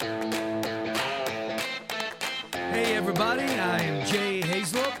everybody. I am Jay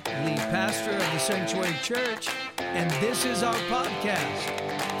Hazelop, lead pastor of the Sanctuary Church, and this is our podcast.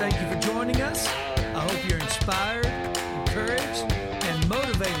 Thank you for joining us. I hope you're inspired, encouraged, and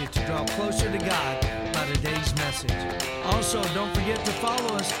motivated to draw closer to God by today's message. Also, don't forget to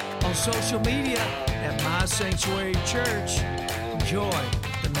follow us on social media at My Sanctuary Church. Enjoy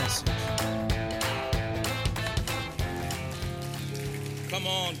the message.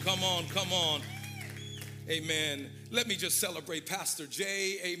 Come on. Amen. Let me just celebrate Pastor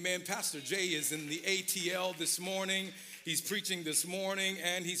Jay. Amen. Pastor Jay is in the ATL this morning. He's preaching this morning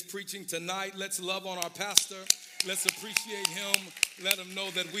and he's preaching tonight. Let's love on our pastor. Let's appreciate him. Let him know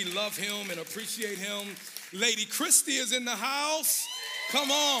that we love him and appreciate him. Lady Christy is in the house.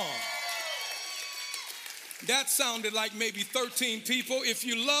 Come on. That sounded like maybe 13 people. If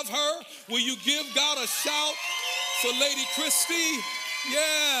you love her, will you give God a shout for Lady Christy?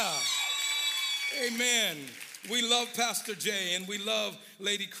 Yeah. Amen. We love Pastor Jay and we love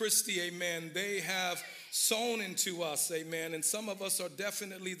Lady Christy. Amen. They have sown into us. Amen. And some of us are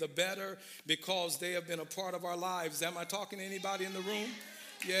definitely the better because they have been a part of our lives. Am I talking to anybody in the room?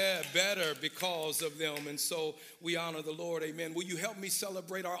 Yeah, better because of them. And so we honor the Lord. Amen. Will you help me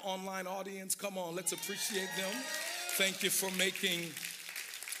celebrate our online audience? Come on, let's appreciate them. Thank you for making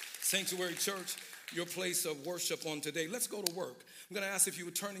Sanctuary Church your place of worship on today. Let's go to work. I'm going to ask if you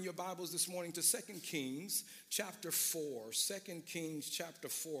would turn in your Bibles this morning to 2 Kings chapter 4. 2 Kings chapter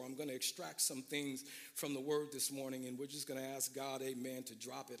 4. I'm going to extract some things from the word this morning, and we're just going to ask God, amen, to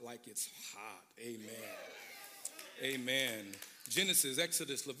drop it like it's hot. Amen. Amen. Genesis,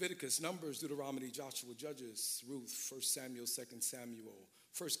 Exodus, Leviticus, Numbers, Deuteronomy, Joshua, Judges, Ruth, 1 Samuel, 2 Samuel,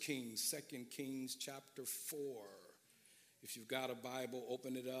 1 Kings, 2 Kings chapter 4. If you've got a Bible,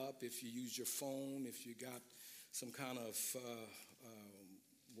 open it up. If you use your phone, if you got some kind of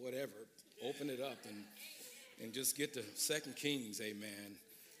whatever, open it up and just get to 2 Kings, amen,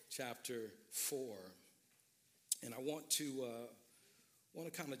 chapter 4. And I want to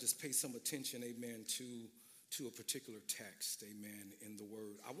kind of just pay some attention, amen, to a particular text, amen, in the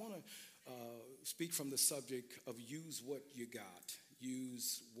Word. I want to speak from the subject of use what you got.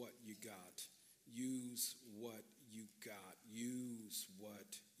 Use what you got. Use what you got. Use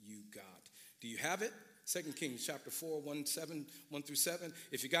what you got. Do you have it? 2 Kings chapter 4, 1 through 7.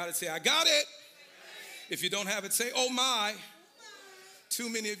 If you got it, say, I got it. If you don't have it, say, oh my. Too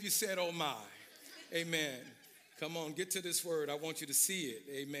many of you said, oh my. Amen. Come on, get to this word. I want you to see it.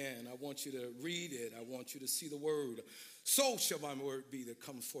 Amen. I want you to read it. I want you to see the word. So shall my word be that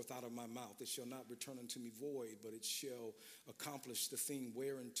comes forth out of my mouth. It shall not return unto me void, but it shall accomplish the thing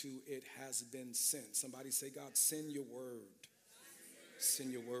whereunto it has been sent. Somebody say, God, send your word.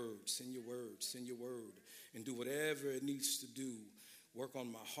 Send your word, send your word, send your word, and do whatever it needs to do. Work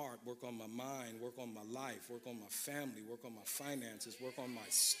on my heart, work on my mind, work on my life, work on my family, work on my finances, work on my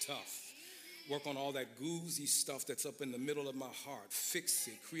stuff. Work on all that goozy stuff that's up in the middle of my heart. Fix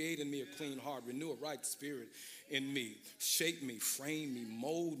it. Create in me a clean heart. Renew a right spirit in me. Shape me, frame me,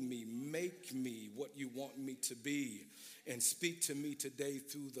 mold me, make me what you want me to be. And speak to me today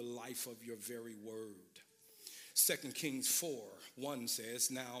through the life of your very word. 2 Kings 4:1 says,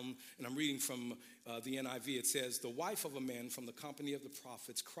 now, and I'm reading from the NIV, it says, the wife of a man from the company of the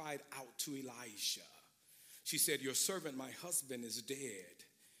prophets cried out to Elijah. She said, your servant, my husband, is dead.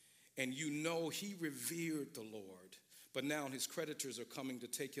 And you know he revered the Lord. But now his creditors are coming to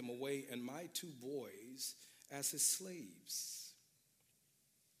take him away, and my 2 boys as his slaves.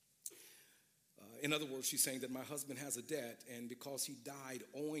 In other words, she's saying that my husband has a debt, and because he died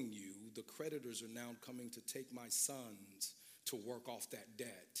owing you, the creditors are now coming to take my sons to work off that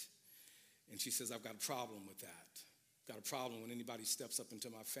debt. And she says, I've got a problem with that. Got a problem when anybody steps up into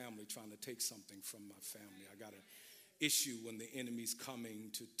my family trying to take something from my family. I got an issue when the enemy's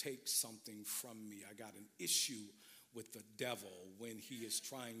coming to take something from me. I got an issue with the devil when he is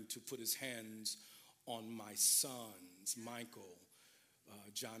trying to put his hands on my sons, Michael,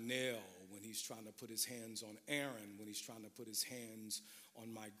 Janelle, when he's trying to put his hands on Aaron, when he's trying to put his hands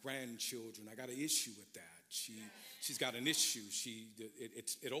on my grandchildren. I got an issue with that. She's got an issue.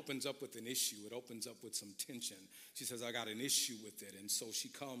 It opens up with an issue. It opens up with some tension. She says, I got an issue with it. And so she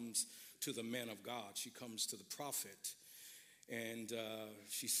comes to the man of God. She comes to the prophet. And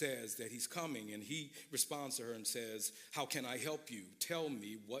she says that he's coming. And he responds to her and says, how can I help you? Tell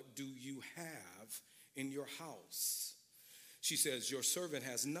me, what do you have in your house? She says, your servant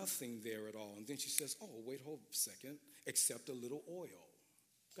has nothing there at all. And then she says, oh, wait, hold a second, except a little oil.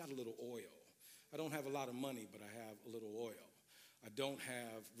 Got a little oil. I don't have a lot of money, but I have a little oil. I don't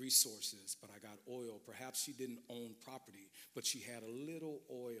have resources, but I got oil. Perhaps she didn't own property, but she had a little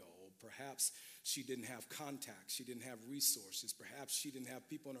oil. Perhaps She didn't have contacts. She didn't have resources. Perhaps she didn't have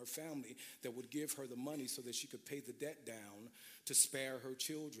people in her family that would give her the money so that she could pay the debt down to spare her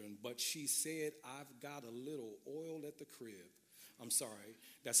children. But she said, I've got a little oil at the crib. I'm sorry,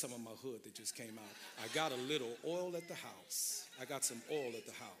 that's some of my hood that just came out. I got a little oil at the house. I got some oil at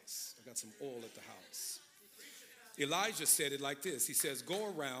the house. I got some oil at the house. Elijah said it like this. He says,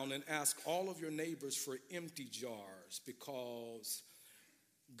 go around and ask all of your neighbors for empty jars because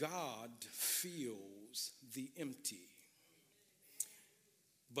God feels the empty.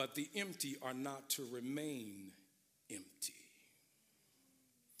 But the empty are not to remain empty.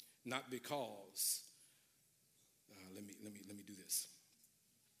 Not because, let me do this.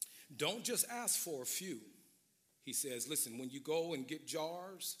 Don't just ask for a few. He says, listen, when you go and get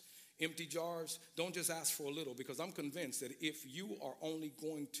jars, empty jars, don't just ask for a little, because I'm convinced that if you are only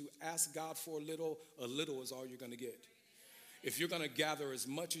going to ask God for a little is all you're going to get. If you're going to gather as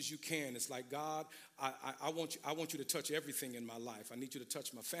much as you can, it's like, God, I want you to touch everything in my life. I need you to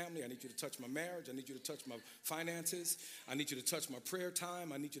touch my family. I need you to touch my marriage. I need you to touch my finances. I need you to touch my prayer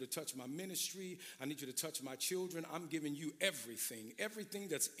time. I need you to touch my ministry. I need you to touch my children. I'm giving you everything. Everything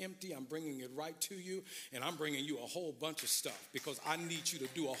that's empty, I'm bringing it right to you, and I'm bringing you a whole bunch of stuff because I need you to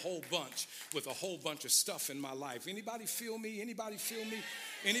do a whole bunch with a whole bunch of stuff in my life. Anybody feel me? Anybody feel me?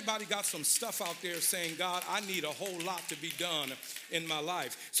 Anybody got some stuff out there saying, God, I need a whole lot to be done in my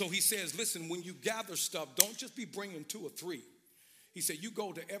life? So he says, listen, when you gather stuff, don't just be bringing 2 or 3. He said, you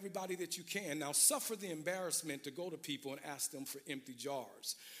go to everybody that you can. Now suffer the embarrassment to go to people and ask them for empty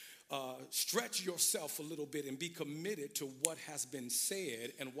jars. Stretch yourself a little bit and be committed to what has been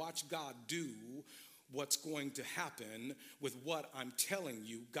said and watch God do what's going to happen with what I'm telling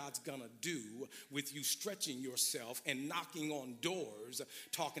you God's gonna do with you stretching yourself and knocking on doors,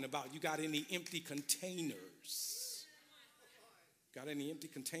 talking about, you got any empty containers? Got any empty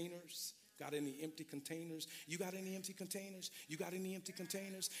containers? Got any empty containers? You got any empty containers? You got any empty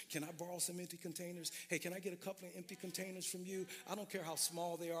containers? Can I borrow some empty containers? Hey, can I get a couple of empty containers from you? I don't care how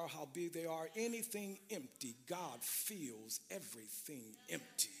small they are, how big they are. Anything empty, God feels everything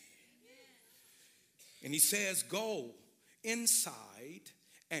empty. And he says, go inside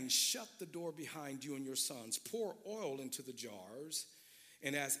and shut the door behind you and your sons. Pour oil into the jars,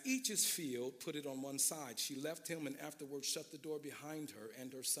 and as each is filled, put it on one side. She left him and afterwards shut the door behind her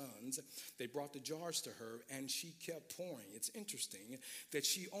and her sons. They brought the jars to her, and she kept pouring. It's interesting that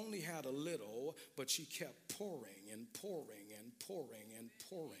she only had a little, but she kept pouring and pouring and pouring and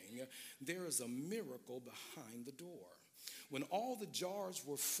pouring. There is a miracle behind the door. When all the jars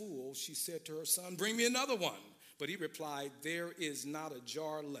were full, she said to her son, bring me another one. But he replied, there is not a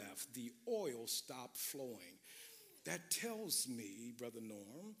jar left. The oil stopped flowing. That tells me, Brother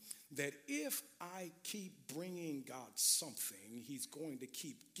Norm, that if I keep bringing God something, he's going to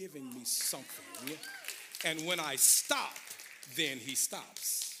keep giving me something. And when I stop, then he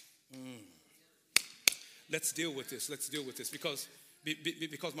stops. Let's deal with this. Let's deal with this because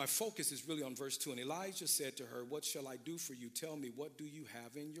my focus is really on verse 2. And Elijah said to her, what shall I do for you? Tell me, what do you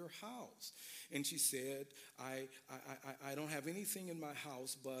have in your house? And she said, I don't have anything in my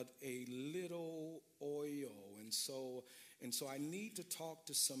house but a little oil. And so I need to talk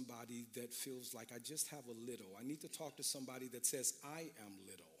to somebody that feels like I just have a little. I need to talk to somebody that says, I am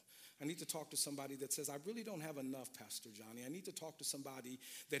little. I need to talk to somebody that says, I really don't have enough, Pastor Johnny. I need to talk to somebody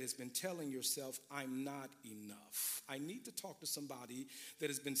that has been telling yourself, I'm not enough. I need to talk to somebody that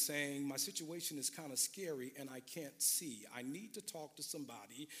has been saying, my situation is kind of scary and I can't see. I need to talk to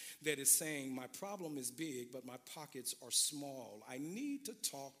somebody that is saying, my problem is big, but my pockets are small. I need to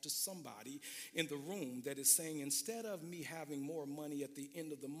talk to somebody in the room that is saying, instead of me having more money at the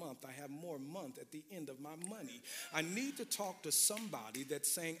end of the month, I have more month at the end of my money. I need to talk to somebody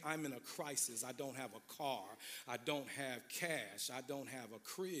that's saying, I'm in a crisis. I don't have a car. I don't have cash. I don't have a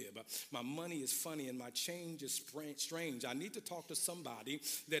crib. My money is funny and my change is strange. I need to talk to somebody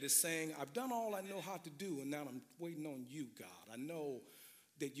that is saying, I've done all I know how to do and now I'm waiting on you, God. I know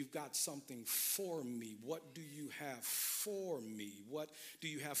that you've got something for me. What do you have for me? What do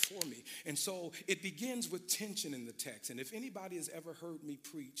you have for me? And so it begins with tension in the text. And if anybody has ever heard me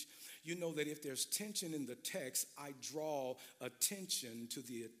preach, you know that if there's tension in the text, I draw attention to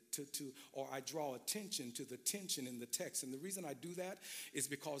the tension in the text. And the reason I do that is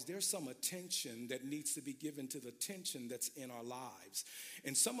because there's some attention that needs to be given to the tension that's in our lives.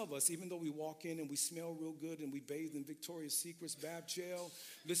 And some of us, even though we walk in and we smell real good and we bathe in Victoria's Secret's bath gel,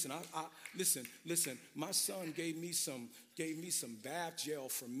 listen, my son gave me some gave me some bath gel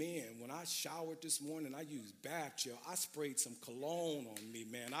for men. When I showered this morning, I used bath gel. I sprayed some cologne on me,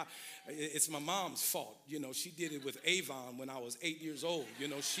 man. It's my mom's fault. You know, she did it with Avon when I was 8 years old. You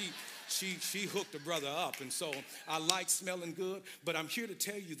know, she hooked a brother up. And so I like smelling good. But I'm here to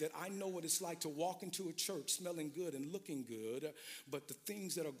tell you that I know what it's like to walk into a church smelling good and looking good. But the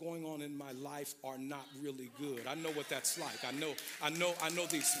things that are going on in my life are not really good. I know what that's like. I know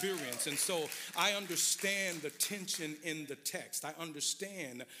the experience. And so I understand the tension in the text. I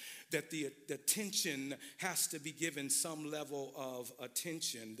understand that the tension has to be given some level of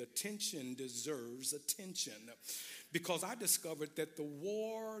attention. The tension deserves attention. Because I discovered that the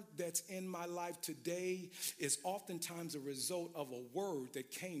war that's in my life today is oftentimes a result of a word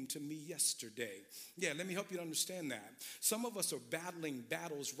that came to me yesterday. Yeah, let me help you to understand that. Some of us are battling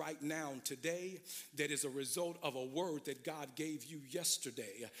battles right now today that is a result of a word that God gave you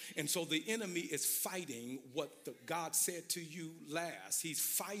yesterday. And so the enemy is fighting what God said to you last. He's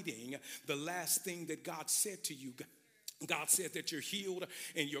fighting the last thing that God said to you. God said that you're healed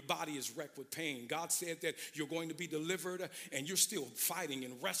and your body is wrecked with pain. God said that you're going to be delivered and you're still fighting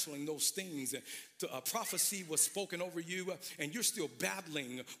and wrestling those things. A prophecy was spoken over you and you're still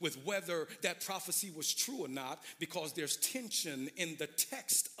battling with whether that prophecy was true or not because there's tension in the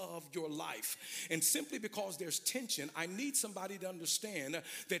text of your life. And simply because there's tension, I need somebody to understand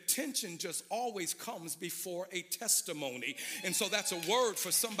that tension just always comes before a testimony. And so that's a word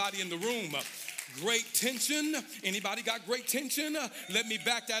for somebody in the room. Great tension. Anybody got great tension? Let me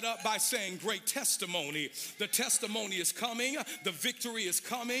back that up by saying great testimony. The testimony is coming. The victory is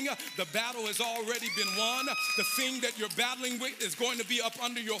coming. The battle has already been won. The thing that you're battling with is going to be up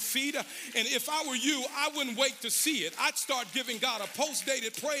under your feet. And if I were you, I wouldn't wait to see it. I'd start giving God a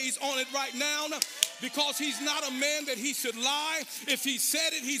post-dated praise on it right now because he's not a man that he should lie. If he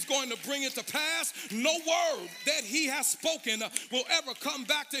said it, he's going to bring it to pass. No word that he has spoken will ever come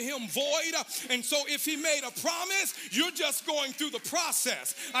back to him void. And so if he made a promise, you're just going through the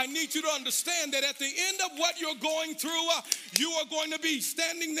process. I need you to understand that at the end of what you're going through, you are going to be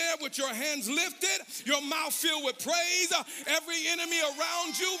standing there with your hands lifted, your mouth filled with praise. Every enemy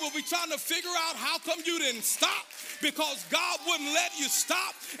around you will be trying to figure out how come you didn't stop, because God wouldn't let you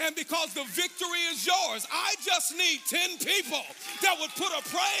stop and because the victory is yours. I just need 10 people that would put a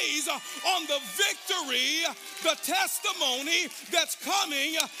praise on the victory, the testimony that's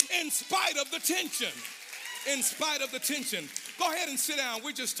coming in spite of the tension. In spite of the tension. Go ahead and sit down.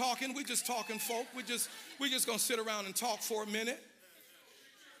 We're just talking, folk. We're just going to sit around and talk for a minute.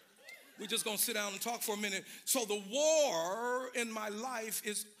 We're just going to sit down and talk for a minute. So the war in my life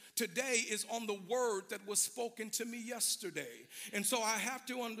today is on the word that was spoken to me yesterday. And so I have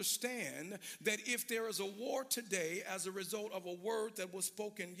to understand that if there is a war today as a result of a word that was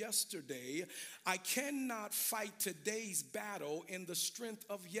spoken yesterday, I cannot fight today's battle in the strength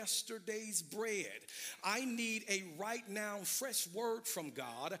of yesterday's bread. I need a right now fresh word from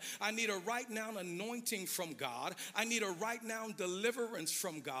God. I need a right now anointing from God. I need a right now deliverance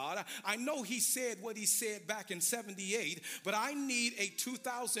from God. I know he said what he said back in 78, but I need a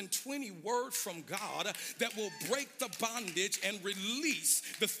 2020 word from God that will break the bondage and release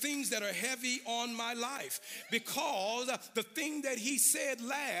the things that are heavy on my life, because the thing that he said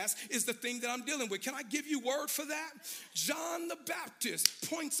last is the thing that I'm dealing with. Can I give you word for that? John the Baptist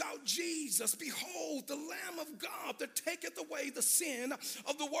points out Jesus. Behold, the Lamb of God that taketh away the sin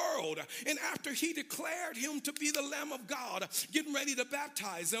of the world. And after he declared him to be the Lamb of God, getting ready to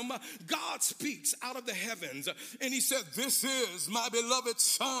baptize him, God speaks out of the heavens and he said, "This is my beloved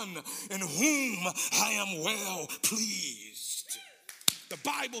Son, in whom I am well pleased." The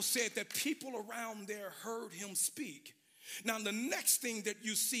Bible said that people around there heard him speak. Now, the next thing that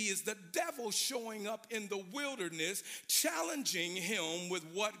you see is the devil showing up in the wilderness, challenging him with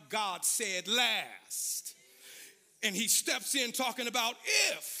what God said last. And he steps in talking about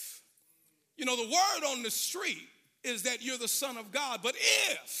if. You know, the word on the street is that you're the Son of God, but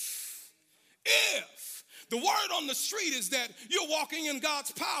if. The word on the street is that you're walking in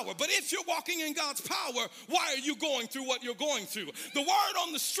God's power. But if you're walking in God's power, why are you going through what you're going through? The word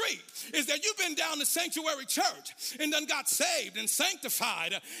on the street is that you've been down to Sanctuary Church and then got saved and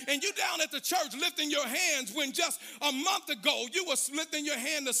sanctified. And you down at the church lifting your hands when just a month ago you was lifting your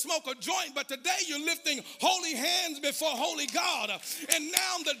hand to smoke a joint. But today you're lifting holy hands before holy God. And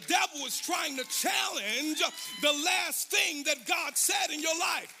now the devil is trying to challenge the last thing that God said in your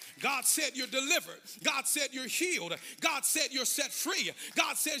life. God said you're delivered. God said you're healed. God said you're set free.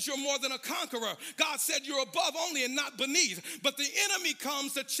 God says you're more than a conqueror. God said you're above only and not beneath. But the enemy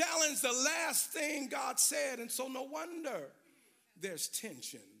comes to challenge the last thing God said. And so no wonder there's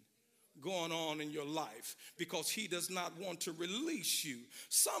tension. going on in your life because he does not want to release you.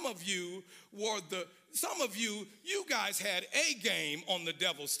 Some of you, you guys had a game on the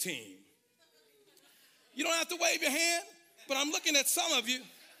devil's team. You don't have to wave your hand, but I'm looking at some of you.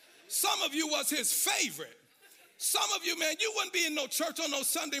 Some of you was his favorite. Some of you, man, you wouldn't be in no church on no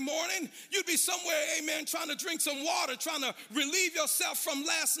Sunday morning. You'd be somewhere, amen, trying to drink some water, trying to relieve yourself from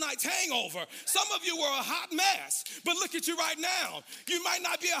last night's hangover. Some of you were a hot mess, but look at you right now. You might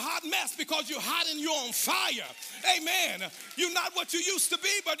not be a hot mess because you're hot and you're on fire. Amen. You're not what you used to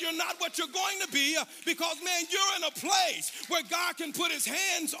be, but you're not what you're going to be because, man, you're in a place where God can put his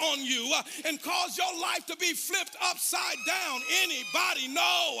hands on you and cause your life to be flipped upside down. Anybody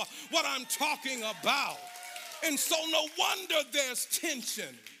know what I'm talking about? And so no wonder there's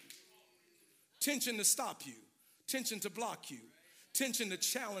tension. Tension to stop you. Tension to block you. Tension to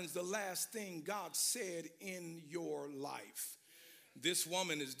challenge the last thing God said in your life. This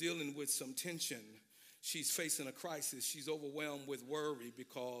woman is dealing with some tension. She's facing a crisis. She's overwhelmed with worry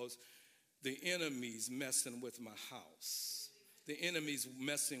because the enemy's messing with my house. The enemy's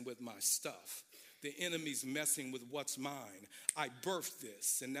messing with my stuff. The enemy's messing with what's mine. I birthed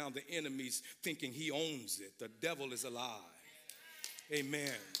this, and now the enemy's thinking he owns it. The devil is a lie.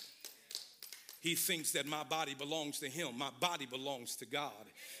 Amen. He thinks that my body belongs to him. My body belongs to God.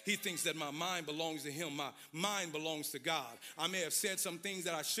 He thinks that my mind belongs to him. My mind belongs to God. I may have said some things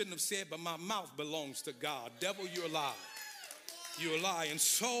that I shouldn't have said, but my mouth belongs to God. Devil, you're a lie. You're a lie. And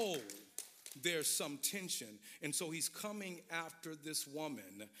so there's some tension. And so he's coming after this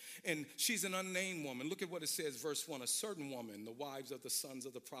woman. And she's an unnamed woman. Look at what it says, verse 1. A certain woman, the wives of the sons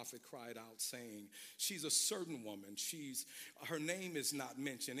of the prophet, cried out, saying, she's a certain woman. Her name is not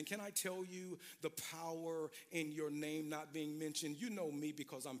mentioned. And can I tell you the power in your name not being mentioned? You know me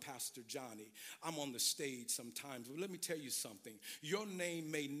because I'm Pastor Johnny. I'm on the stage sometimes. But let me tell you something. Your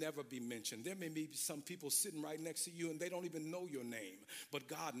name may never be mentioned. There may be some people sitting right next to you and they don't even know your name. But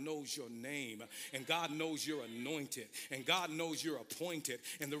God knows your name. And God knows you're anointed, and God knows you're appointed.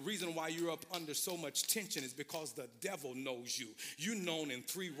 And the reason why you're up under so much tension is because the devil knows you. You're known in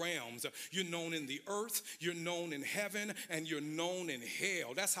three realms. You're known in the earth, you're known in heaven, and you're known in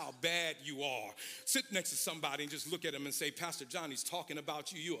hell. That's how bad you are. Sit next to somebody and just look at them and say, Pastor Johnny's talking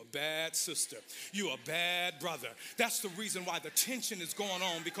about you. You're a bad sister. You're a bad brother. That's the reason why the tension is going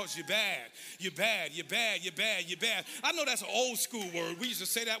on, because you're bad. You're bad. You're bad. You're bad. You're bad. I know that's an old school word. We used to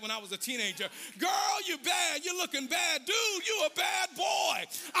say that when I was a teenager. Girl, you're bad. You're looking bad. Dude, you're a bad boy.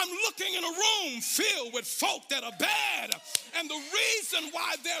 I'm looking in a room filled with folk that are bad. And the reason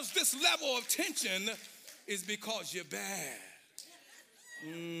why there's this level of tension is because you're bad.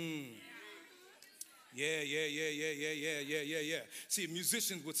 Yeah. See,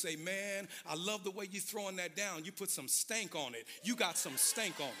 musicians would say, man, I love the way you're throwing that down. You put some stank on it. You got some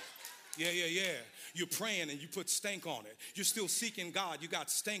stank on it. Yeah. You're praying and you put stank on it. You're still seeking God. You got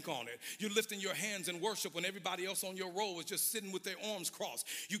stank on it. You're lifting your hands in worship when everybody else on your row is just sitting with their arms crossed.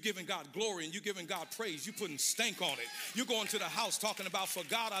 You giving God glory and you giving God praise. You putting stank on it. You're going to the house talking about for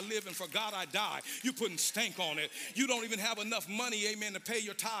God I live and for God I die. You putting stank on it. You don't even have enough money, amen, to pay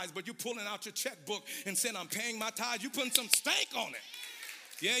your tithes, but you're pulling out your checkbook and saying, I'm paying my tithes. You putting some stank on it.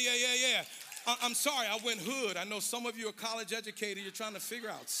 Yeah. I'm sorry, I went hood. I know some of you are college educated. You're trying to figure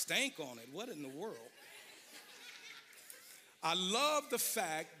out stank on it. What in the world? I love the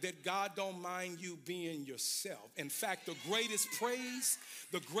fact that God don't mind you being yourself. In fact, the greatest praise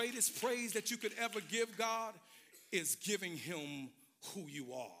that you could ever give God is giving him who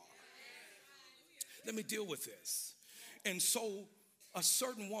you are. Let me deal with this. And so a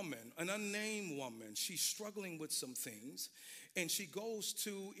certain woman, an unnamed woman, she's struggling with some things. And she goes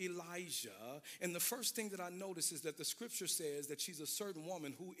to Elijah. And the first thing that I notice is that the scripture says that she's a certain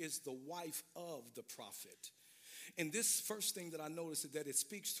woman who is the wife of the prophet. And this first thing that I notice is that it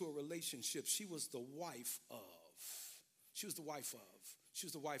speaks to a relationship. She was the wife of.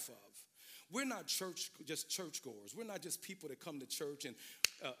 We're not just churchgoers. We're not just people that come to church and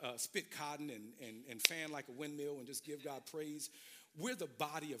spit cotton and fan like a windmill and just give God praise. We're the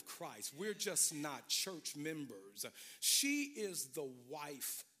body of Christ. We're just not church members. She is the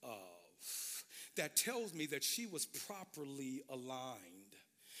wife of. That tells me that she was properly aligned.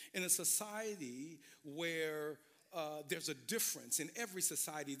 In a society where there's a difference, in every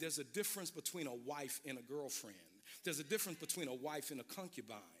society, there's a difference between a wife and a girlfriend. There's a difference between a wife and a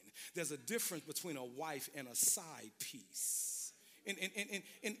concubine. There's a difference between a wife and a side piece. In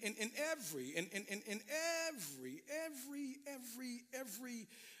every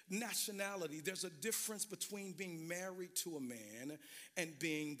nationality, there's a difference between being married to a man and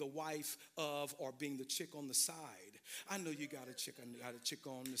being the wife of or being the chick on the side. I know you got a chick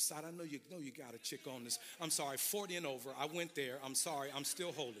on this side. I know you got a chick on this. I'm sorry, 40 and over. I went there. I'm sorry. I'm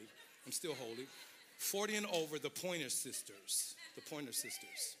still holy. 40 and over, the Pointer Sisters.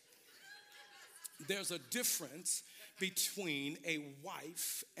 There's a difference between a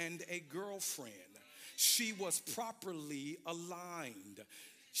wife and a girlfriend. She was properly aligned.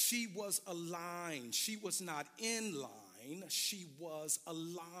 She was aligned. She was not in line. She was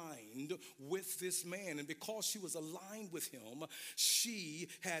aligned with this man. And because she was aligned with him, she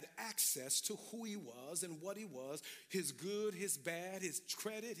had access to who he was and what he was, his good, his bad, his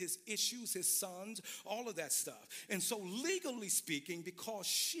credit, his issues, his sons, all of that stuff. And so legally speaking, because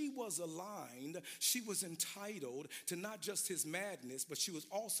she was aligned, she was entitled to not just his madness, but she was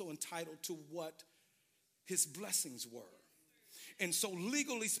also entitled to what his blessings were. And so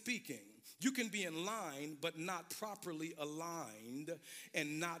legally speaking, you can be in line but not properly aligned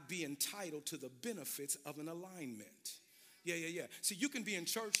and not be entitled to the benefits of an alignment. Yeah. See, you can be in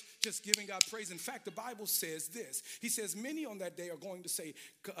church just giving God praise. In fact, the Bible says this. He says, many on that day are going to say,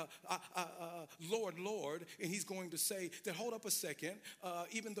 Lord, Lord. And he's going to say that, hold up a second.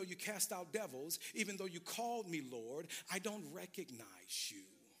 Even though you cast out devils, even though you called me Lord, I don't recognize you.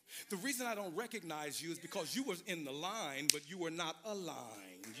 The reason I don't recognize you is because you were in the line, but you were not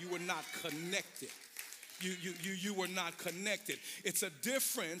aligned. You were not connected. You were not connected. It's a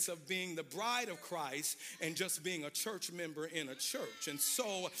difference of being the bride of Christ and just being a church member in a church. And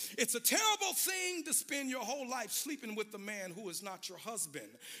so it's a terrible thing to spend your whole life sleeping with the man who is not your husband,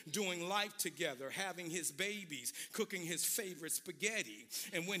 doing life together, having his babies, cooking his favorite spaghetti.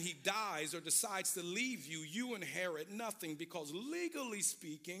 And when he dies or decides to leave you, you inherit nothing because legally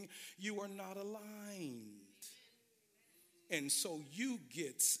speaking, you are not aligned. And so you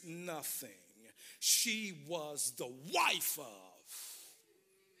get nothing. She was the wife of.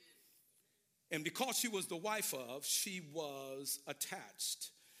 And because she was the wife of, she was attached.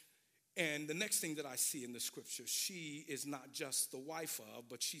 And the next thing that I see in the scripture, she is not just the wife of,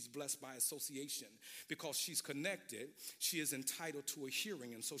 but she's blessed by association. Because she's connected, she is entitled to a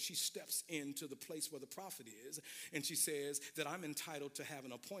hearing. And so she steps into the place where the prophet is. And she says that I'm entitled to have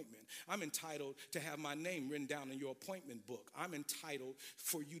an appointment. I'm entitled to have my name written down in your appointment book. I'm entitled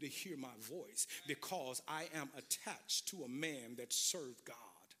for you to hear my voice because I am attached to a man that served God.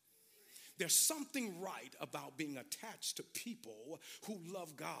 There's something right about being attached to people who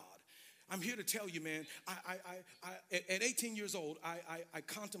love God. I'm here to tell you, man, at 18 years old, I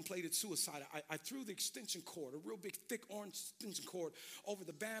contemplated suicide. I threw the extension cord, a real big, thick orange extension cord, over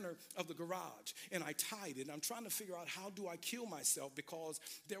the banner of the garage, and I tied it. And I'm trying to figure out how do I kill myself because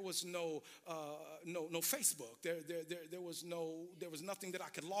there was no Facebook. There was nothing that I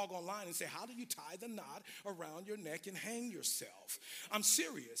could log online and say, how do you tie the knot around your neck and hang yourself? I'm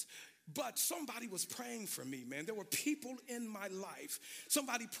serious. But somebody was praying for me, man. There were people in my life.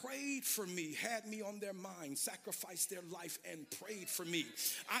 Somebody prayed for me, had me on their mind, sacrificed their life and prayed for me.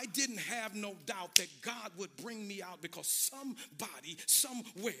 I didn't have no doubt that God would bring me out because somebody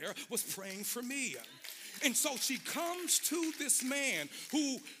somewhere was praying for me. And so she comes to this man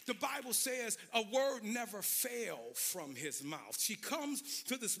who the Bible says a word never failed from his mouth. She comes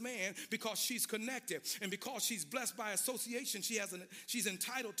to this man because she's connected and because she's blessed by association. She's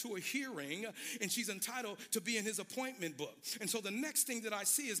entitled to a hearing and she's entitled to be in his appointment book. And so the next thing that I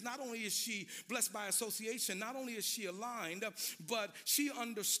see is not only is she blessed by association, not only is she aligned, but she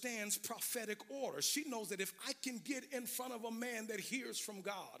understands prophetic order. She knows that if I can get in front of a man that hears from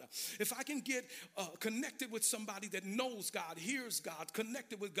God, if I can get connected with somebody that knows God, hears God,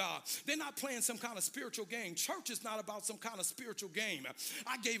 connected with God. They're not playing some kind of spiritual game. Church is not about some kind of spiritual game.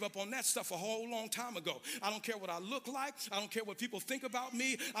 I gave up on that stuff a whole long time ago. I don't care what I look like. I don't care what people think about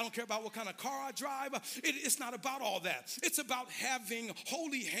me. I don't care about what kind of car I drive. It's not about all that. It's about having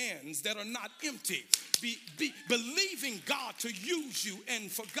holy hands that are not empty. Believing God to use you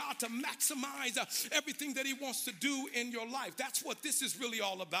and for God to maximize everything that he wants to do in your life. That's what this is really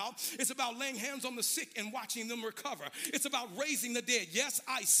all about. It's about laying hands on the sick and watching them recover. It's about raising the dead. Yes,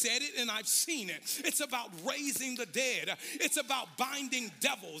 I said it and I've seen it. It's about raising the dead. It's about binding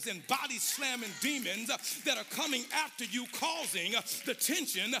devils and body slamming demons that are coming after you, causing the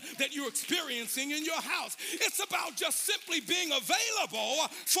tension that you're experiencing in your house. It's about just simply being available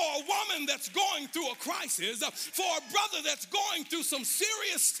for a woman that's going through a crisis, for a brother that's going through some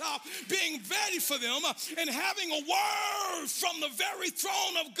serious stuff, being ready for them and having a word from the very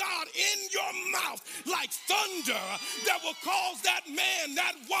throne of God in your mouth like thunder that will cause that man,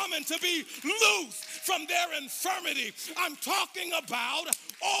 that woman to be loose from their infirmity. I'm talking about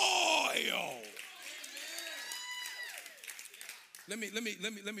oil. Let me,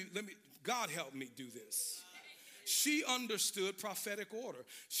 God help me do this. she understood prophetic order.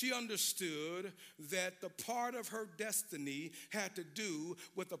 She understood that the part of her destiny had to do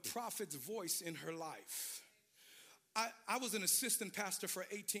with the prophet's voice in her life. I was an assistant pastor for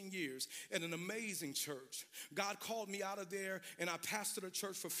 18 years at an amazing church. God called me out of there, and I pastored a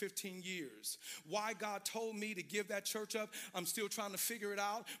church for 15 years. Why God told me to give that church up, I'm still trying to figure it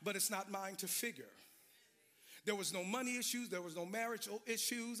out, but it's not mine to figure. There was no money issues. There was no marriage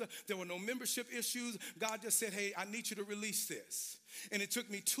issues. There were no membership issues. God just said, hey, I need you to release this. And it took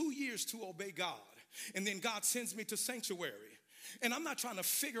me 2 years to obey God. And then God sends me to sanctuary. And I'm not trying to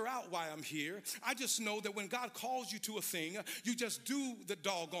figure out why I'm here. I just know that when God calls you to a thing, you just do the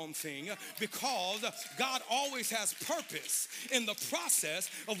doggone thing, because God always has purpose in the process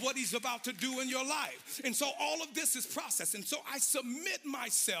of what he's about to do in your life. And so all of this is process. And so I submit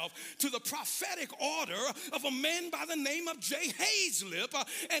myself to the prophetic order of a man by the name of Jay Hazlip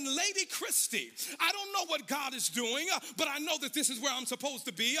and Lady Christie. I don't know what God is doing, but I know that this is where I'm supposed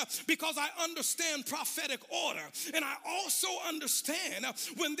to be, because I understand prophetic order. And I also understand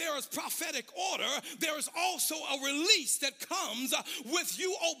when there is prophetic order, there is also a release that comes with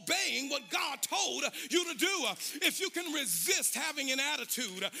you obeying what God told you to do. If you can resist having an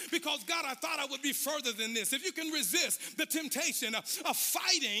attitude, because God, I thought I would be further than this. If you can resist the temptation of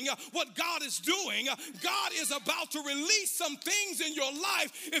fighting what God is doing, God is about to release some things in your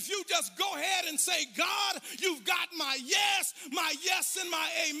life. If you just go ahead and say, God, you've got my yes, and my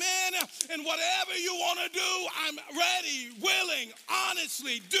amen, and whatever you want to do, I'm ready, willing,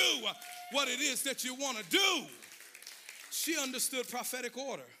 honestly do what it is that you want to do. She understood prophetic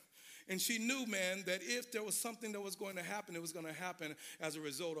order. And she knew, man, that if there was something that was going to happen, it was going to happen as a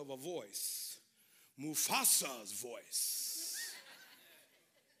result of a voice. Mufasa's voice.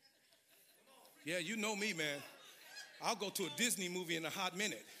 Yeah, you know me, man. I'll go to a Disney movie in a hot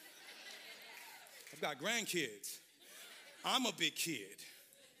minute. I've got grandkids. I'm a big kid.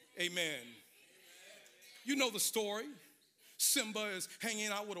 Amen. You know the story. Simba is hanging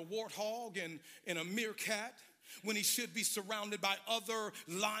out with a warthog and a meerkat when he should be surrounded by other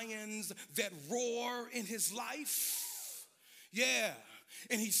lions that roar in his life. Yeah,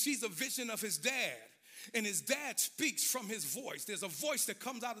 and he sees a vision of his dad. And his dad speaks from his voice. There's a voice that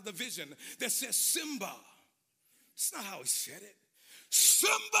comes out of the vision that says, Simba. It's not how he said it.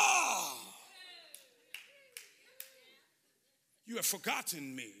 Simba! You have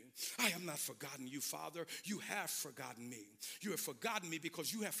forgotten me. I have not forgotten you, Father. You have forgotten me. You have forgotten me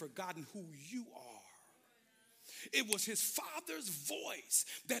because you have forgotten who you are. It was his father's voice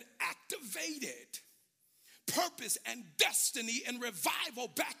that activated purpose and destiny and revival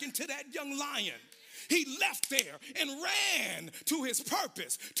back into that young lion. He left there and ran to his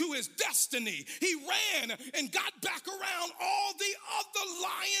purpose, to his destiny. He ran and got back around all the other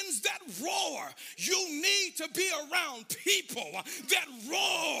lions that roar. You need to be around people that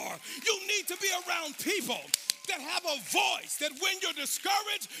roar. You need to be around people that have a voice, that when you're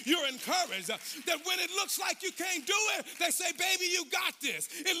discouraged, you're encouraged. That when it looks like you can't do it, they say, baby, you got this.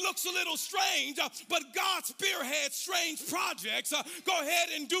 It looks a little strange, but God spearheads strange projects. Go ahead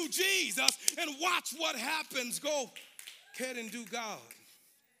and do Jesus and watch what happens. Go ahead and do God.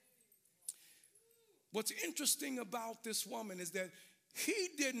 What's interesting about this woman is that he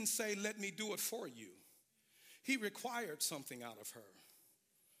didn't say, let me do it for you. He required something out of her.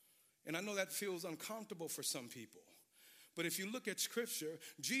 And I know that feels uncomfortable for some people. But if you look at Scripture,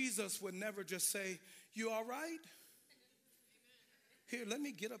 Jesus would never just say, you all right? Here, let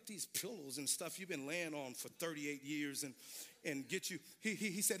me get up these pillows and stuff you've been laying on for 38 years and get you.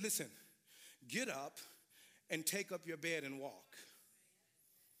 He said, listen, get up and take up your bed and walk.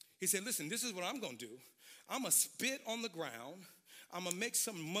 He said, listen, this is what I'm going to do. I'm going to spit on the ground. I'm going to make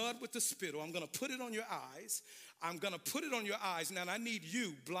some mud with the spittle. I'm going to put it on your eyes. I'm going to put it on your eyes. Now, I need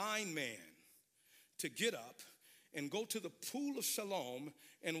you, blind man, to get up and go to the pool of Siloam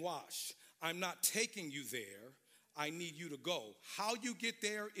and wash. I'm not taking you there. I need you to go. How you get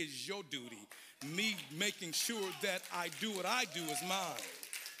there is your duty. Me making sure that I do what I do is mine.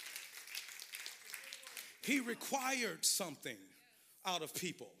 He required something out of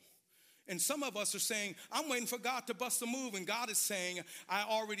people. And some of us are saying, I'm waiting for God to bust a move. And God is saying, I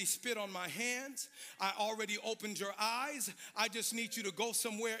already spit on my hands. I already opened your eyes. I just need you to go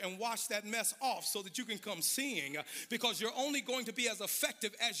somewhere and wash that mess off so that you can come seeing. Because you're only going to be as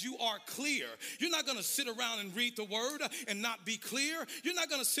effective as you are clear. You're not going to sit around and read the word and not be clear. You're not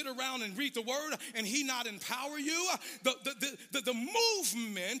going to sit around and read the word and he not empower you. The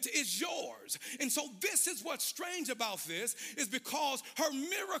movement is yours. And so this is what's strange about this, is because her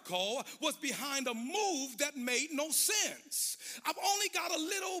miracle was behind a move that made no sense. I've only got a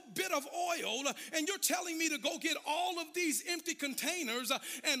little bit of oil, and you're telling me to go get all of these empty containers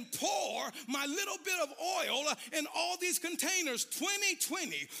and pour my little bit of oil in all these containers.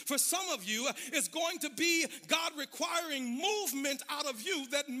 2020, for some of you, is going to be God requiring movement out of you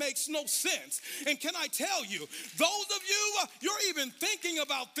that makes no sense. And can I tell you, those of you, you're even thinking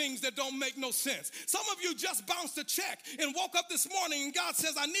about things that don't make no sense. Some of you just bounced a check and woke up this morning and God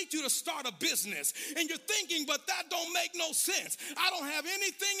says, I need you to start a business. And you're thinking, but that don't make no sense. I don't have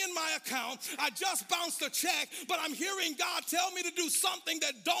anything in my account. I just bounced a check, but I'm hearing God tell me to do something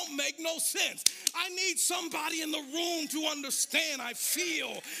that don't make no sense. I need somebody in the room to understand. I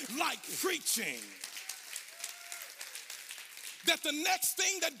feel like preaching that the next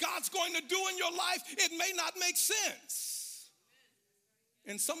thing that God's going to do in your life, it may not make sense.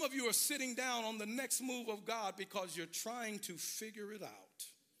 And some of you are sitting down on the next move of God because you're trying to figure it out.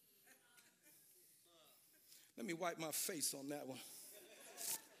 Let me wipe my face on that one.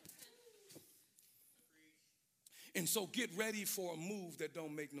 And so get ready for a move that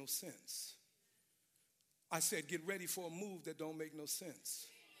don't make no sense. I said get ready for a move that don't make no sense.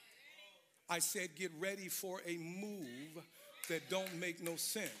 I said get ready for a move that don't make no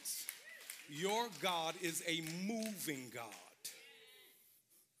sense. Your God is a moving God.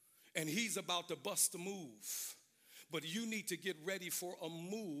 And he's about to bust a move. But you need to get ready for a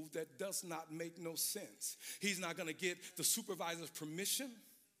move that does not make no sense. He's not going to get the supervisor's permission.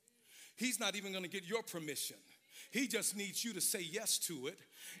 He's not even going to get your permission. He just needs you to say yes to it,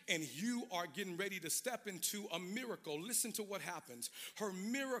 and you are getting ready to step into a miracle. Listen to what happens. Her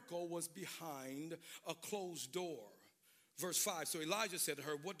miracle was behind a closed door. Verse 5, so Elijah said to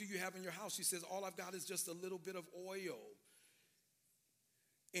her, what do you have in your house? She says, all I've got is just a little bit of oil.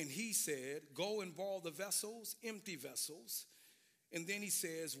 And he said, go and borrow the vessels, empty vessels. And then he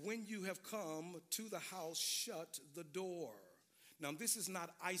says, when you have come to the house, shut the door. Now, this is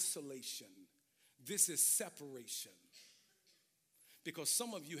not isolation. This is separation. Because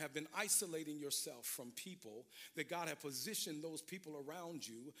some of you have been isolating yourself from people that God has positioned those people around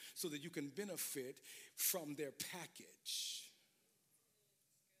you so that you can benefit from their package.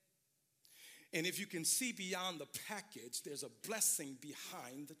 And if you can see beyond the package, there's a blessing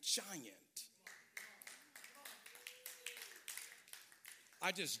behind the giant.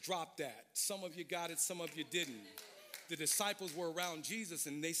 I just dropped that. Some of you got it, some of you didn't. The disciples were around Jesus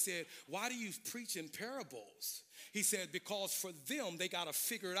and they said, why do you preach in parables? He said, because for them, they got to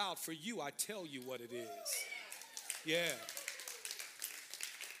figure it out. For you, I tell you what it is. Yeah.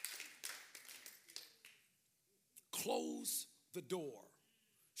 Close the door.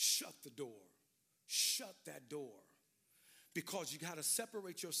 Shut the door. Shut that door. Because you got to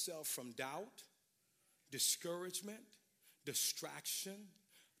separate yourself from doubt, discouragement, distraction,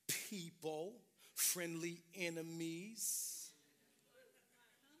 people, friendly enemies.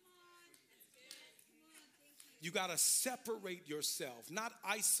 You got to separate yourself, not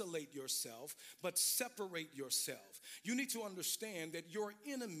isolate yourself, but separate yourself. You need to understand that your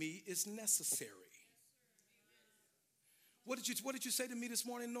enemy is necessary. What did you say to me this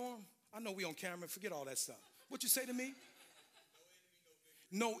morning, Norm? I know we on camera. Forget all that stuff. What'd you say to me?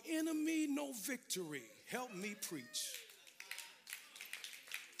 No enemy, no victory. Help me preach.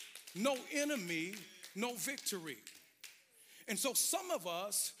 No enemy, no victory. And so some of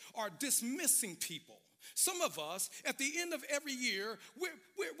us are dismissing people. Some of us, at the end of every year,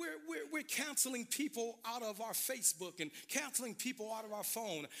 we're canceling people out of our Facebook and canceling people out of our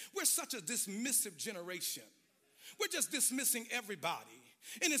phone. We're such a dismissive generation. We're just dismissing everybody.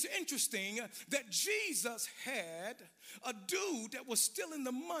 And it's interesting that Jesus had a dude that was stealing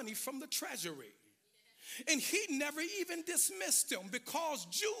the money from the treasury. And he never even dismissed him because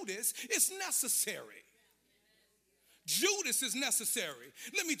Judas is necessary. Judas is necessary.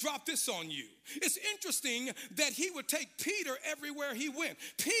 Let me drop this on you. It's interesting that he would take Peter everywhere he went.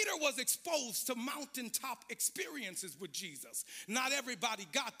 Peter was exposed to mountaintop experiences with Jesus. Not everybody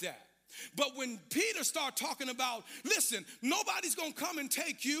got that. But when Peter started talking about, listen, nobody's going to come and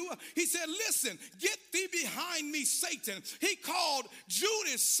take you. He said, listen, get thee behind me, Satan. He called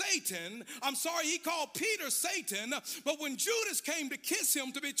Judas Satan. He called Peter Satan. But when Judas came to kiss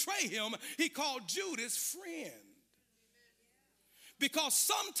him, to betray him, he called Judas friend. Because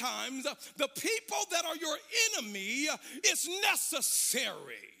sometimes the people that are your enemy is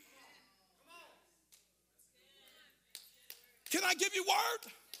necessary. Can I give you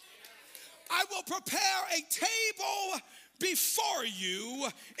word? I will prepare a table before you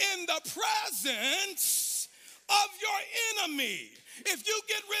in the presence of your enemy. If you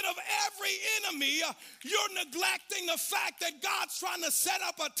get rid of every enemy, you're neglecting the fact that God's trying to set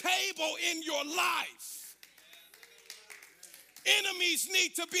up a table in your life. Enemies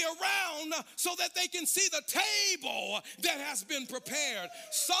need to be around so that they can see the table that has been prepared.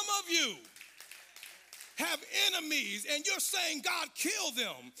 Some of you have enemies and you're saying, God, kill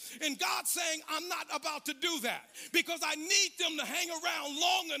them. And God's saying, I'm not about to do that because I need them to hang around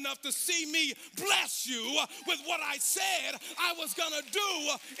long enough to see me bless you with what I said I was going to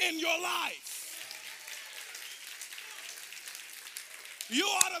do in your life. You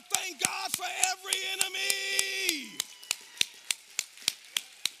ought to thank God for every enemy.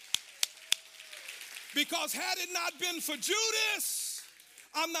 Because had it not been for Judas,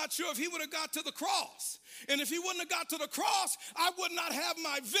 I'm not sure if he would have got to the cross. And if he wouldn't have got to the cross, I would not have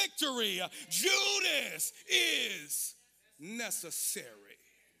my victory. Judas is necessary.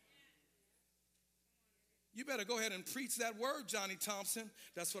 You better go ahead and preach that word, Johnny Thompson.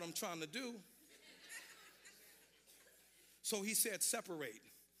 That's what I'm trying to do. So he said, separate.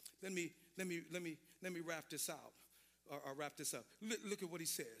 Let me wrap this out. Or wrap this up. Look at what he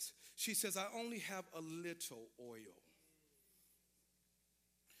says. She says, I only have a little oil.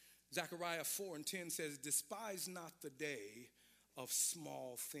 Zechariah 4:10 says, despise not the day of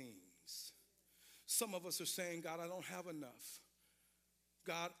small things. Some of us are saying, God, I don't have enough.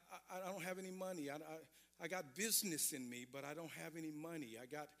 God, I don't have any money. I got business in me, but I don't have any money.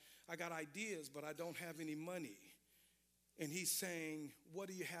 I got ideas, but I don't have any money. And he's saying, what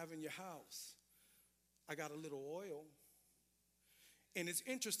do you have in your house? I got a little oil. And it's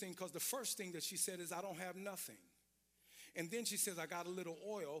interesting because the first thing that she said is, I don't have nothing. And then she says, I got a little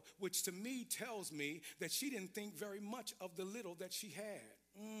oil, which to me tells me that she didn't think very much of the little that she had.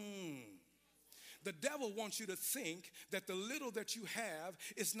 The devil wants you to think that the little that you have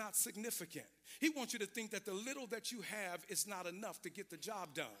is not significant. He wants you to think that the little that you have is not enough to get the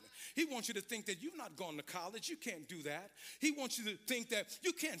job done. He wants you to think that you've not gone to college. You can't do that. He wants you to think that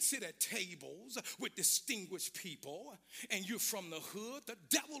you can't sit at tables with distinguished people and you're from the hood. The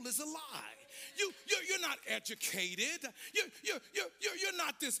devil is a lie. You're not educated. You're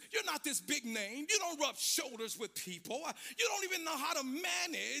not this big name. You don't rub shoulders with people. You don't even know how to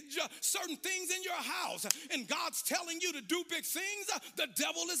manage certain things in your house. And God's telling you to do big things. The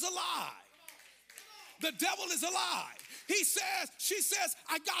devil is a lie. The devil is a lie. She says,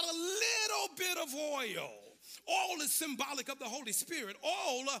 I got a little bit of oil. Oil is symbolic of the Holy Spirit.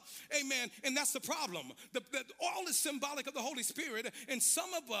 Oil, amen, and that's the problem. The oil is symbolic of the Holy Spirit, and some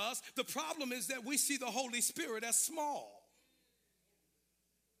of us, the problem is that we see the Holy Spirit as small.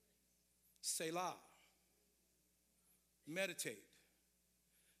 Selah. Meditate.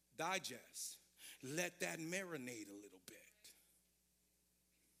 Digest. Let that marinate a little bit.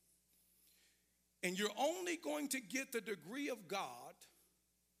 And you're only going to get the degree of God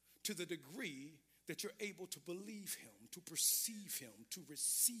to the degree that you're able to believe him, to perceive him, to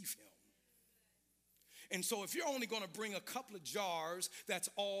receive him. And so if you're only going to bring a couple of jars, that's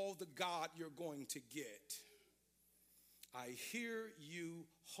all the God you're going to get. I hear you,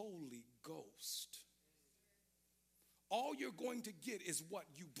 Holy Ghost. All you're going to get is what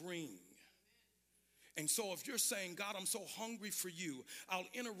you bring. And so if you're saying, God, I'm so hungry for you, I'll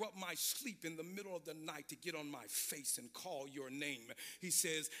interrupt my sleep in the middle of the night to get on my face and call your name. He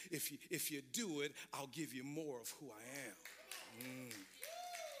says, if you do it, I'll give you more of who I am.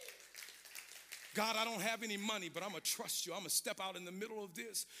 God, I don't have any money, but I'm going to trust you. I'm going to step out in the middle of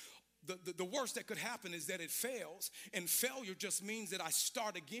this. The worst that could happen is that it fails, and failure just means that I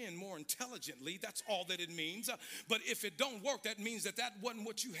start again more intelligently. That's all that it means. But if it don't work, that means that wasn't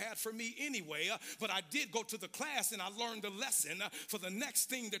what you had for me anyway. But I did go to the class and I learned the lesson for the next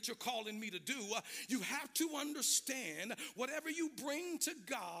thing that you're calling me to do. You have to understand whatever you bring to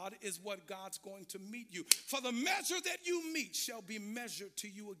God is what God's going to meet you. For the measure that you meet shall be measured to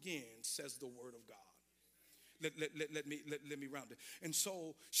you again, says the word of God. Let me round it. And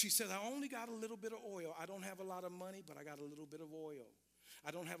so she said, I only got a little bit of oil. I don't have a lot of money, but I got a little bit of oil. I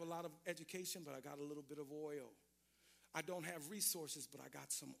don't have a lot of education, but I got a little bit of oil. I don't have resources, but I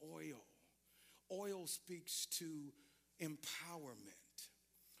got some oil. Oil speaks to empowerment.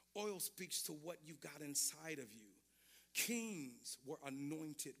 Oil speaks to what you've got inside of you. Kings were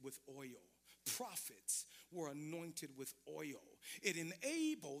anointed with oil. Prophets were anointed with oil. It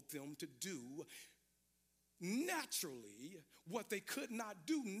enabled them to do naturally what they could not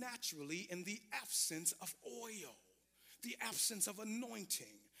do naturally in the absence of oil, the absence of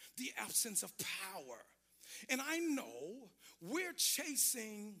anointing, the absence of power. And I know we're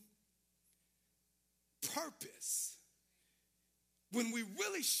chasing purpose when we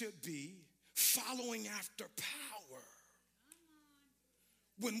really should be following after power,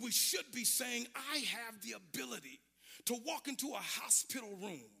 when we should be saying, I have the ability to walk into a hospital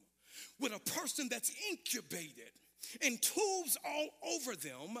room with a person that's incubated and tubes all over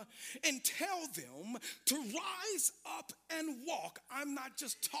them and tell them to rise up and walk. I'm not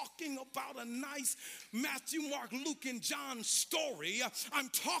just talking about a nice Matthew, Mark, Luke, and John story. I'm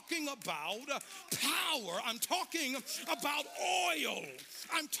talking about power. I'm talking about oil.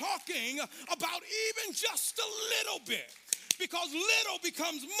 I'm talking about even just a little bit, because little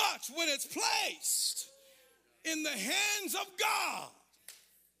becomes much when it's placed in the hands of God.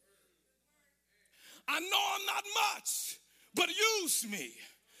 I know I'm not much, but use me.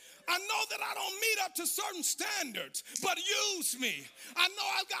 I know that I don't meet up to certain standards, but use me. I know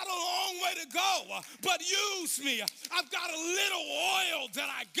I've got a long way to go, but use me. I've got a little oil that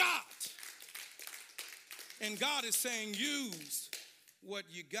I got. And God is saying, use what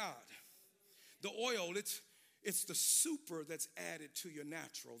you got. The oil, it's the super that's added to your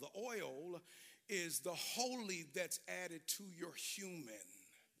natural. The oil is the holy that's added to your human.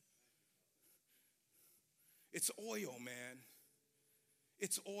 It's oil, man.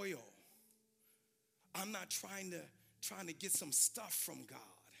 It's oil. I'm not trying to get some stuff from God.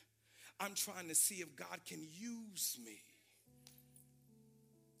 I'm trying to see if God can use me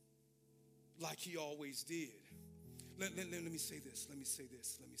like he always did. Let me say this. Let me say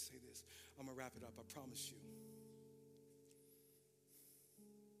this. I'm going to wrap it up. I promise you.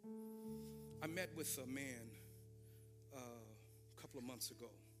 I met with a man a couple of months ago.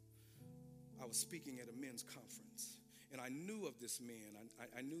 I was speaking at a men's conference, and I knew of this man.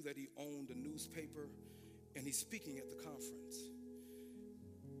 I knew that he owned a newspaper, and he's speaking at the conference.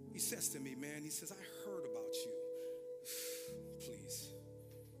 He says to me, man, he says, I heard about you. Please.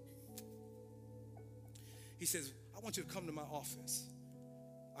 He says, I want you to come to my office.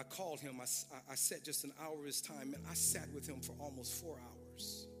 I called him. I sat just an hour of his time, and I sat with him for almost 4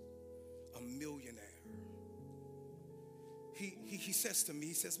 hours. A millionaire. He says to me,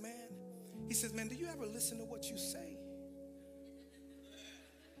 he says, man, do you ever listen to what you say?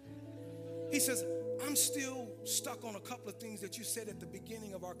 He says, I'm still stuck on a couple of things that you said at the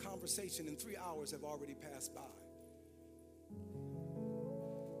beginning of our conversation, and 3 hours have already passed by.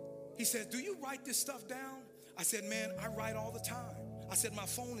 He said, do you write this stuff down? I said, man, I write all the time. I said, my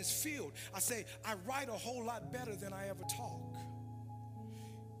phone is filled. I say, I write a whole lot better than I ever talk.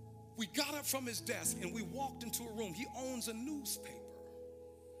 We got up from his desk and we walked into a room. He owns a newspaper.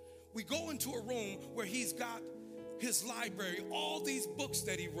 We go into a room where he's got his library, all these books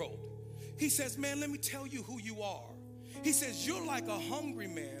that he wrote. He says, man, let me tell you who you are. He says, you're like a hungry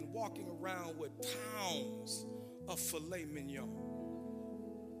man walking around with pounds of filet mignon.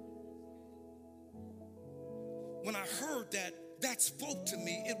 When I heard that, that spoke to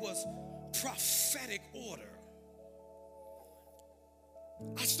me. It was prophetic order.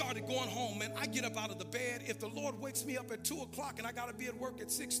 I started going home, and I get up out of the bed. If the Lord wakes me up at 2 o'clock and I got to be at work at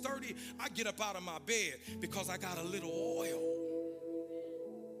 6:30, I get up out of my bed because I got a little oil.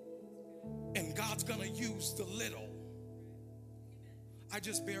 And God's going to use the little. I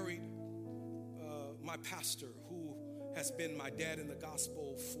just buried my pastor, who has been my dad in the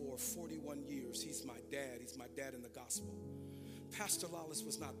gospel for 41 years. He's my dad. He's my dad in the gospel. Pastor Lawless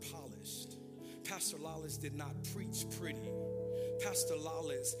was not polished. Pastor Lawless did not preach pretty. Pastor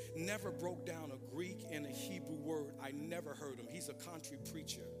Lawless never broke down a Greek and a Hebrew word. I never heard him. He's a country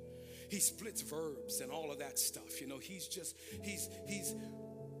preacher. He splits verbs and all of that stuff. You know, he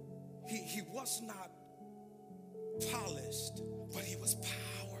was not polished, but he was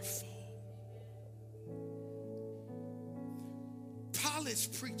powerful.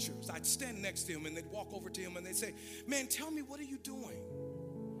 Polished preachers, I'd stand next to him and they'd walk over to him and they'd say, man, tell me, what are you doing?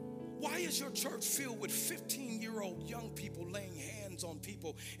 Why is your church filled with 15-year-old young people laying hands on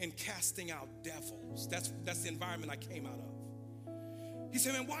people and casting out devils? That's the environment I came out of. He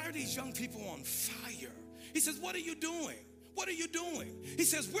said, man, why are these young people on fire? He says, what are you doing? What are you doing? He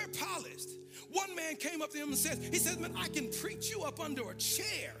says, we're polished. One man came up to him and says, man, I can preach you up under a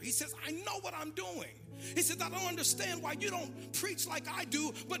chair. He says, I know what I'm doing. He says, I don't understand why you don't preach like I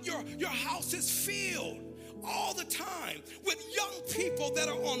do, but your house is filled all the time with young people that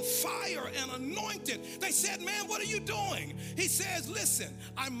are on fire and anointed. They said, man, what are you doing? He says, listen,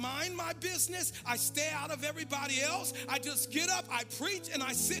 I mind my business. I stay out of everybody else. I just get up, I preach, and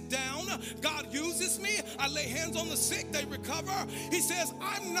I sit down. God uses me. I lay hands on the sick, they recover. He says,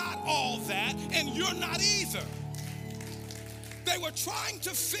 I'm not all that, and you're not either. They were trying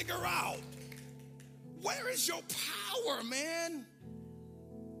to figure out, where is your power, man?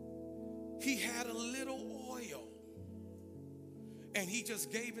 He had a little oil, and he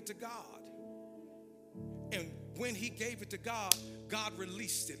just gave it to God. And when he gave it to God, God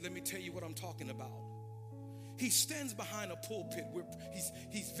released it. Let me tell you what I'm talking about. He stands behind a pulpit where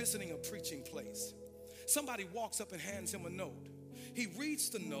he's visiting a preaching place. Somebody walks up and hands him a note. He reads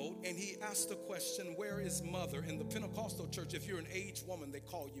the note and he asks the question, where is mother? In the Pentecostal church, if you're an aged woman, they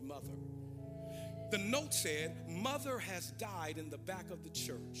call you mother. The note said, mother has died in the back of the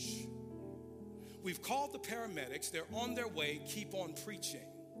church. We've called the paramedics. They're on their way. Keep on preaching.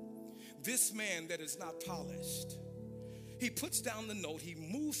 This man that is not polished, he puts down the note. He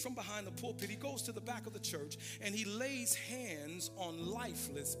moves from behind the pulpit. He goes to the back of the church and he lays hands on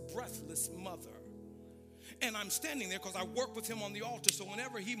lifeless, breathless mother. And I'm standing there because I work with him on the altar. So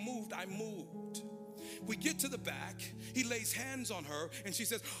whenever he moved, I moved. We get to the back. He lays hands on her and she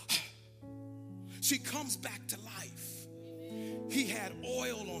says, she comes back to life. He had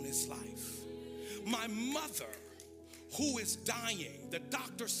oil on his life. My mother, who is dying, the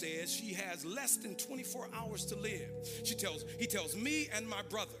doctor says she has less than 24 hours to live. He tells me and my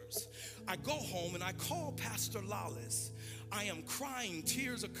brothers. I go home and I call Pastor Lawless. I am crying.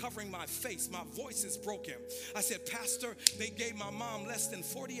 Tears are covering my face. My voice is broken. I said, Pastor, they gave my mom less than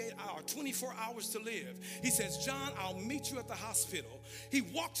 24 hours to live. He says, John, I'll meet you at the hospital. He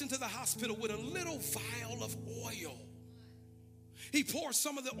walks into the hospital with a little vial of oil. He pours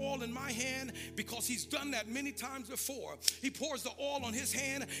some of the oil in my hand because he's done that many times before. He pours the oil on his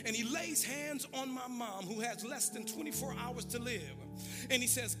hand and he lays hands on my mom who has less than 24 hours to live. And he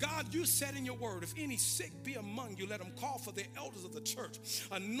says, God, you said in your word, if any sick be among you, let them call for the elders of the church,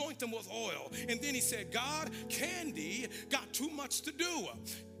 anoint them with oil. And then he said, God, Candy got too much to do.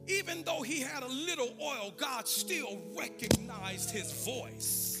 Even though he had a little oil, God still recognized his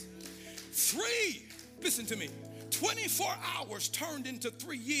voice. Listen to me. 24 hours turned into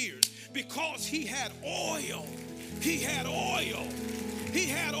 3 years because he had oil. He had oil. He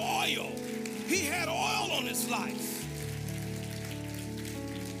had oil. He had oil on his life.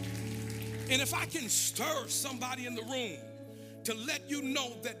 And if I can stir somebody in the room to let you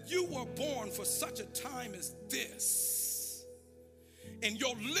know that you were born for such a time as this, and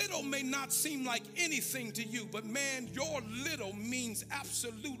your little may not seem like anything to you, but man, your little means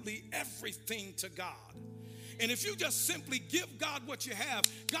absolutely everything to God. And if you just simply give God what you have,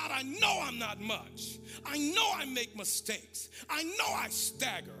 God, I know I'm not much. I know I make mistakes. I know I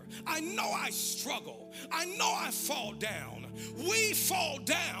stagger. I know I struggle. I know I fall down. We fall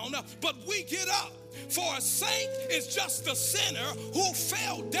down, but we get up. For a saint is just a sinner who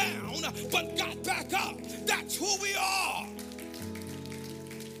fell down, but got back up. That's who we are.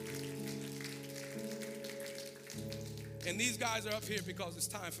 And these guys are up here because it's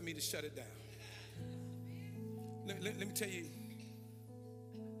time for me to shut it down. Let me tell you,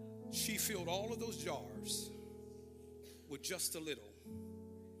 she filled all of those jars with just a little.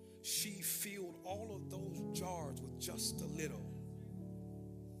 She filled all of those jars with just a little.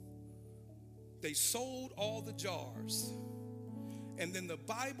 They sold all the jars. And then the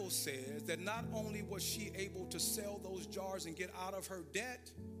Bible says that not only was she able to sell those jars and get out of her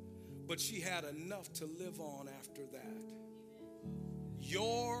debt, but she had enough to live on after that.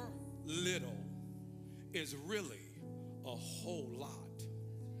 Your little is really a whole lot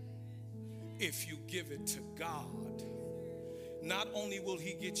if you give it to God. Not only will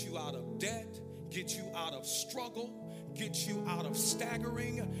he get you out of debt, get you out of struggle, get you out of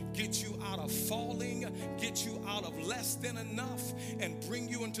staggering, get you out of falling, get you out of less than enough, and bring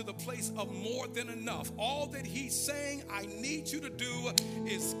you into the place of more than enough. All that he's saying I need you to do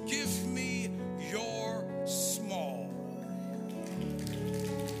is give me your